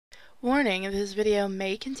Warning, this video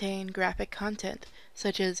may contain graphic content,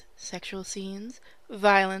 such as sexual scenes,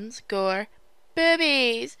 violence, gore,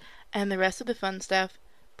 boobies, and the rest of the fun stuff.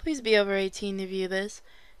 Please be over 18 to view this,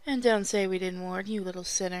 and don't say we didn't warn you, little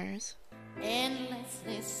sinners.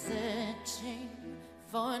 Endlessly searching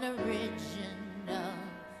for an original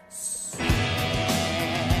sin.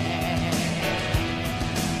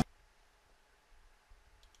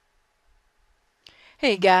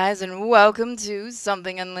 Hey guys, and welcome to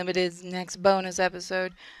Something Unlimited's next bonus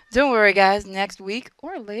episode. Don't worry guys, next week,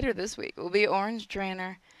 or later this week, will be Orange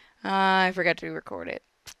Trainer. I forgot to record it.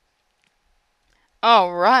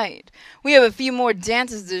 Alright, we have a few more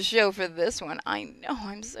dances to show for this one. I know,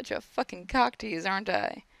 I'm such a fucking cock tease, aren't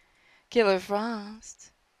I? Killer Frost.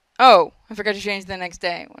 Oh, I forgot to change the next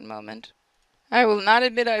day. One moment. I will not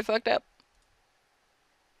admit I fucked up.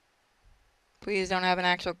 Please don't have an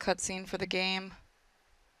actual cutscene for the game.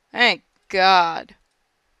 Thank God.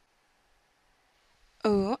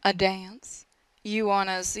 Ooh, a dance. You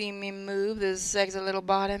wanna see me move this sexy little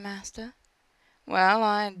body, master? Well,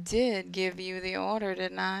 I did give you the order,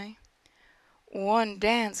 didn't I? One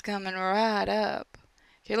dance coming right up.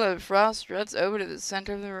 Killer Frost struts over to the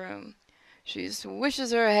center of the room. She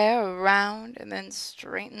swishes her hair around and then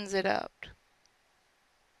straightens it up.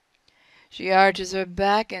 She arches her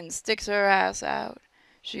back and sticks her ass out.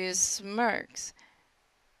 She smirks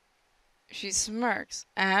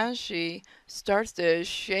as she starts to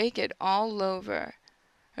shake it all over.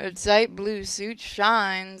 Her tight blue suit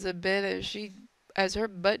shines a bit as her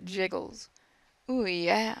butt jiggles. Ooh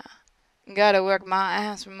yeah, gotta work my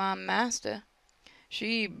ass for my master.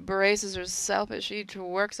 She braces herself as she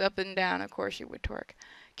twerks up and down. Of course she would twerk.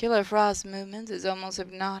 Killer Frost's movement is almost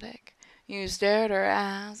hypnotic. You stare at her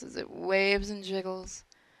ass as it waves and jiggles.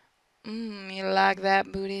 You like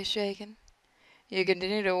that booty shaking? You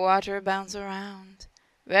continue to watch her bounce around.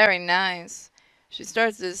 Very nice. She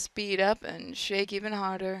starts to speed up and shake even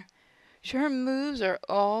harder. Her moves are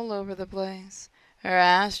all over the place. Her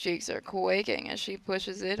ass cheeks are quaking as she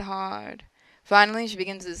pushes it hard. Finally, she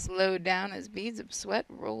begins to slow down as beads of sweat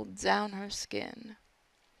roll down her skin.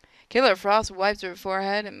 Killer Frost wipes her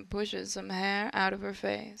forehead and pushes some hair out of her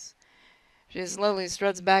face. She slowly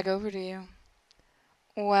struts back over to you.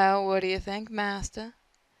 Well, what do you think, master?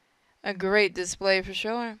 A great display for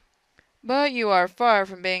sure. But you are far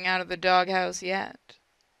from being out of the doghouse yet.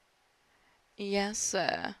 Yes,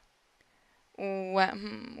 sir.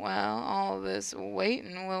 Well, all this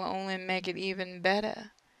waiting will only make it even better.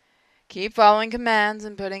 Keep following commands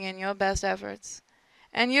and putting in your best efforts,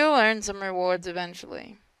 and you'll earn some rewards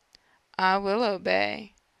eventually. I will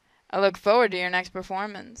obey. I look forward to your next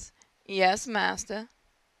performance. Yes, master.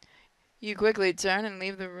 You quickly turn and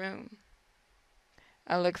leave the room.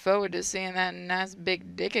 I look forward to seeing that nice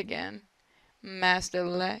big dick again. Master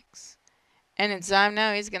Lex. Any time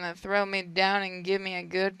now he's gonna throw me down and give me a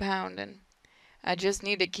good pounding. I just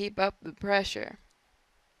need to keep up the pressure.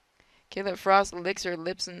 Killer Frost licks her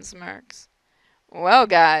lips and smirks. Well,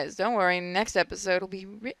 guys, don't worry. Next bonus will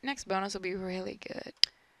be really good.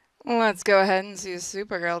 Let's go ahead and see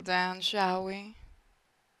Supergirl dance, shall we?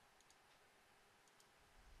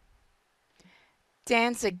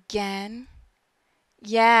 Dance again?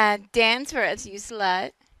 Yeah, dance for us, you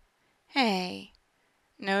slut. Hey,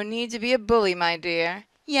 no need to be a bully, my dear.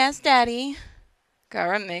 Yes, Daddy.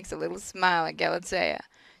 Kara makes a little smile at Galatea.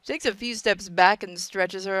 She takes a few steps back and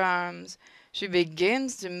stretches her arms. She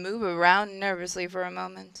begins to move around nervously for a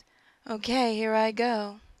moment. Okay, here I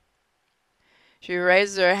go. She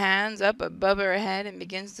raises her hands up above her head and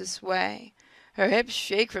begins to sway. Her hips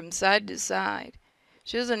shake from side to side.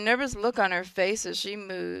 She has a nervous look on her face as she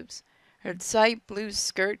moves. Her tight blue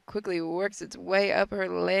skirt quickly works its way up her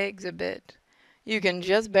legs a bit. You can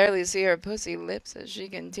just barely see her pussy lips as she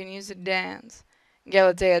continues to dance.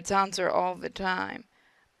 Galatea taunts her all the time.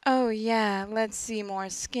 Oh yeah, let's see more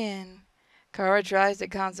skin. Kara tries to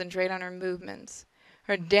concentrate on her movements.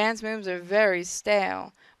 Her dance moves are very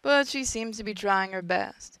stale, but she seems to be trying her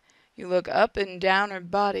best. You look up and down her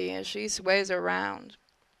body as she sways around.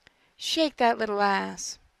 Shake that little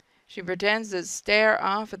ass. She pretends to stare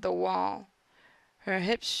off at the wall. Her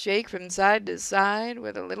hips shake from side to side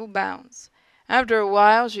with a little bounce. After a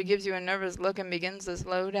while, she gives you a nervous look and begins to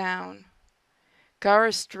slow down.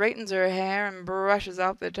 Kara straightens her hair and brushes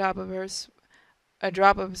off the top of a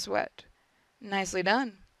drop of sweat. Nicely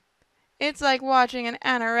done. It's like watching an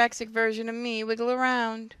anorexic version of me wiggle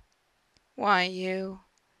around. Why, you?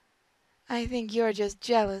 I think you're just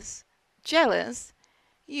jealous. Jealous?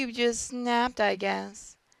 You've just snapped, I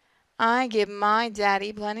guess. I give my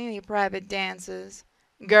daddy plenty of private dances.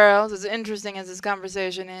 Girls, as interesting as this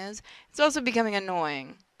conversation is, it's also becoming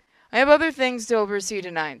annoying. I have other things to oversee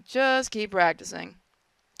tonight. Just keep practicing.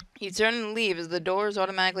 You turn and leave as the doors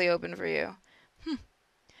automatically open for you.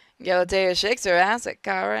 Galatea shakes her ass at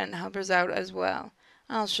Kara and helps her out as well.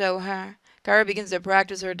 I'll show her. Kara begins to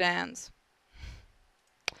practice her dance.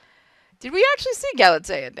 Did we actually see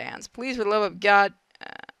Galatea dance? Please, for the love of God.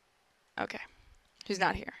 Okay. She's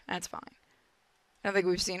not here. That's fine. I don't think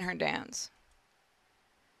we've seen her dance.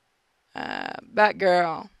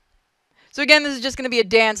 Batgirl. So again, this is just going to be a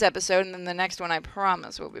dance episode, and then the next one, I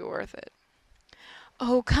promise, will be worth it.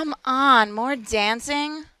 Oh, come on. More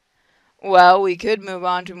dancing? Well, we could move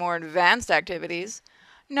on to more advanced activities.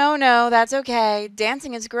 No, that's okay.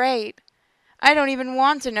 Dancing is great. I don't even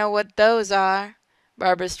want to know what those are.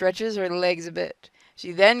 Barbara stretches her legs a bit.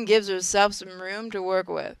 She then gives herself some room to work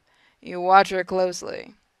with. You watch her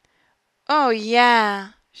closely. Oh, yeah.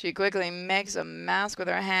 She quickly makes a mask with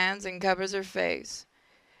her hands and covers her face.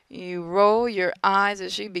 You roll your eyes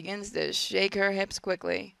as she begins to shake her hips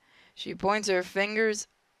quickly. She points her fingers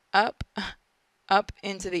up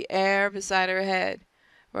into the air beside her head.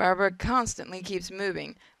 Barbara constantly keeps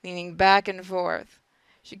moving, leaning back and forth.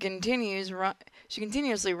 She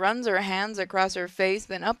continuously runs her hands across her face,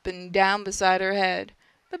 then up and down beside her head.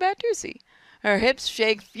 The Batusi. Her hips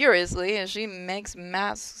shake furiously as she makes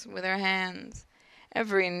masks with her hands.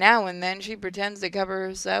 Every now and then she pretends to cover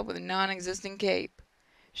herself with a non-existent cape.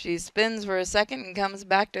 She spins for a second and comes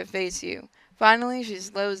back to face you. Finally, she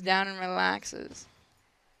slows down and relaxes.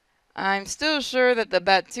 I'm still sure that the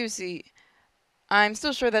Batusi,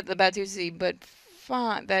 but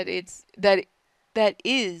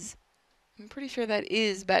I'm pretty sure that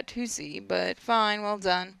is Batusi, but fine, well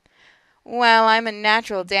done. Well, I'm a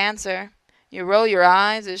natural dancer. You roll your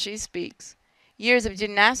eyes as she speaks. Years of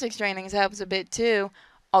gymnastics training helps a bit too.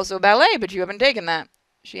 Also ballet, but you haven't taken that.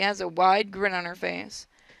 She has a wide grin on her face.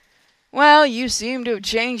 Well, you seem to have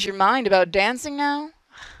changed your mind about dancing now.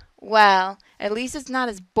 Well, at least it's not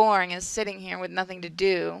as boring as sitting here with nothing to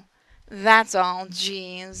do. That's all,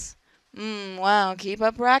 jeez. Well, keep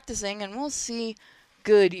up practicing and we'll see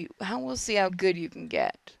how good you can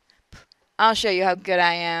get. I'll show you how good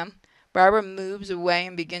I am. Barbara moves away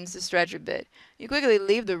and begins to stretch a bit. You quickly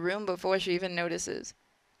leave the room before she even notices.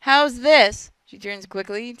 How's this? She turns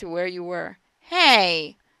quickly to where you were.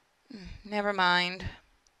 Hey! Never mind.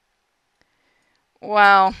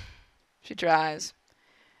 Well, she tries.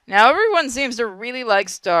 Now everyone seems to really like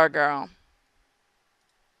Stargirl.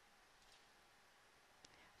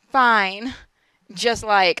 Fine. Just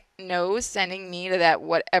like, no sending me to that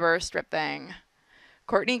whatever strip thing.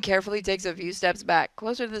 Courtney carefully takes a few steps back,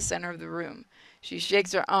 closer to the center of the room. She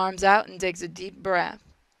shakes her arms out and takes a deep breath.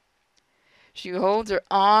 She holds her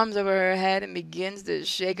arms over her head and begins to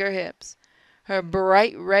shake her hips. Her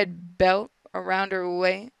bright red belt around her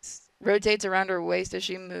waist rotates around her waist as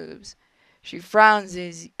she moves. She frowns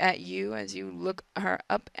at you as you look her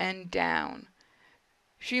up and down.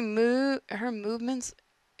 Her movements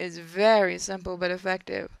is very simple but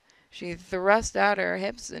effective. She thrusts out her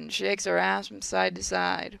hips and shakes her ass from side to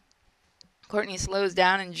side. Courtney slows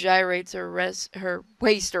down and gyrates her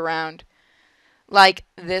waist around. Like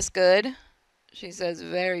this good? She stays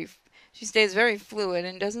very fluid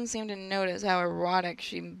and doesn't seem to notice how erotic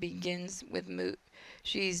she's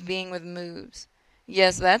being with moves.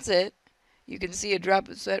 Yes, that's it. You can see a drop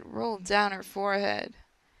of sweat roll down her forehead.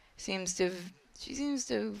 She seems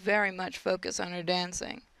to very much focus on her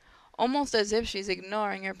dancing, almost as if she's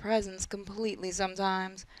ignoring your presence completely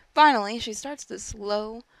sometimes. Finally, she starts to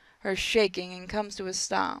slow her shaking and comes to a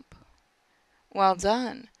stop. Well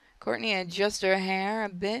done. Courtney adjusts her hair a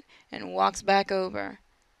bit and walks back over.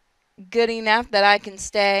 Good enough that I can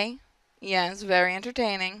stay? Yes, very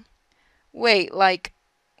entertaining. Wait, what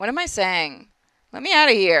am I saying? Let me out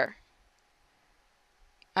of here.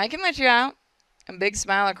 I can let you out. A big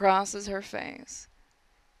smile crosses her face.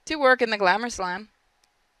 To work in the Glamour Slam.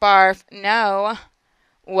 Barf, no.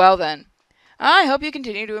 Well then, I hope you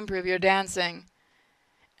continue to improve your dancing.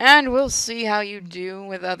 And we'll see how you do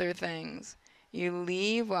with other things. You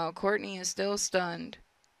leave while Courtney is still stunned.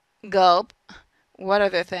 Gulp. What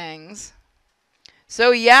other things?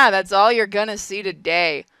 So yeah, that's all you're gonna see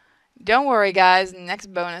today. Don't worry, guys.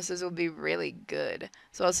 Next bonuses will be really good.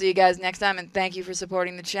 So I'll see you guys next time, and thank you for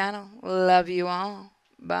supporting the channel. Love you all.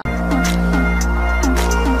 Bye.